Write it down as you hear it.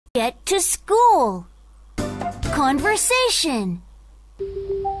get to school? Conversation.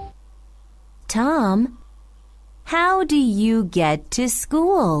 Tom, how do you get to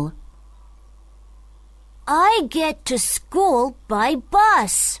school? I get to school by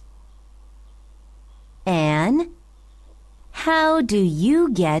bus. Anne, how do you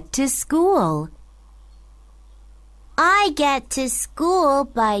get to school? I get to school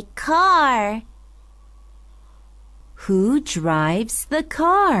by car. Who drives the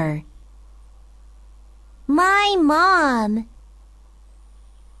car? My mom.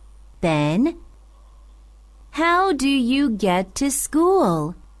 Then, how do you get to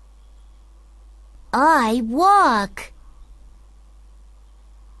school? I walk.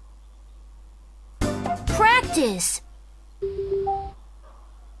 Practice.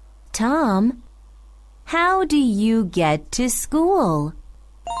 Tom, how do you get to school?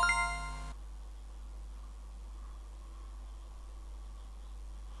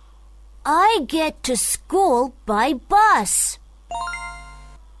 I get to school by bus.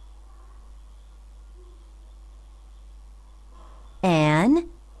 Anne,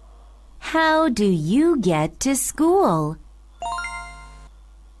 how do you get to school?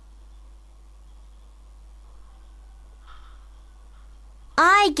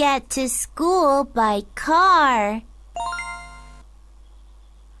 I get to school by car.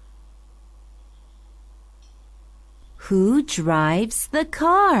 Who drives the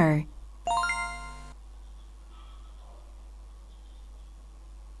car?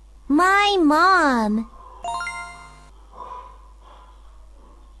 My mom.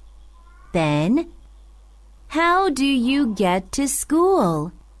 Then, how do you get to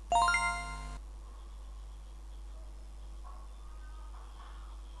school?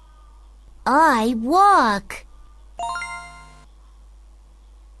 I walk.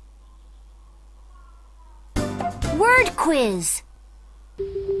 Word quiz.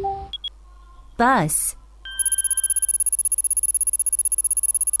 Bus.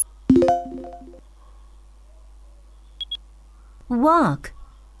 Walk.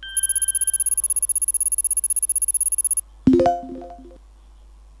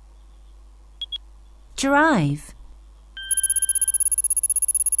 Drive.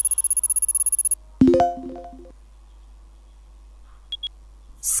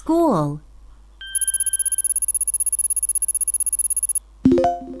 School.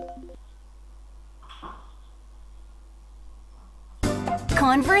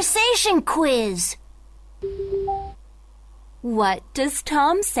 Conversation quiz. What does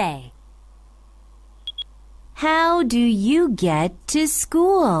Tom say? How do you get to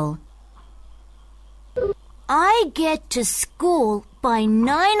school? I get to school by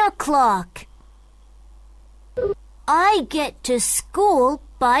 9 o'clock. I get to school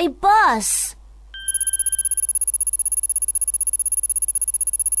by bus.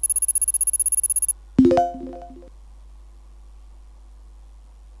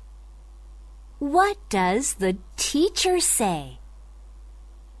 What does the teacher say?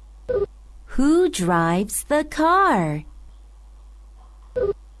 Who drives the car?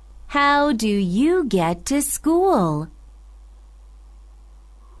 How do you get to school?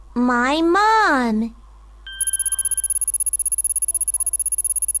 My mom.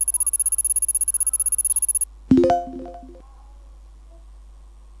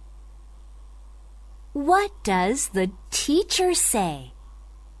 What does the teacher say?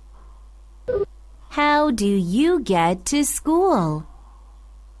 How do you get to school?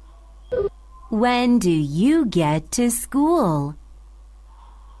 When do you get to school?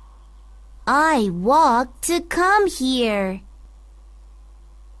 I walk to come here.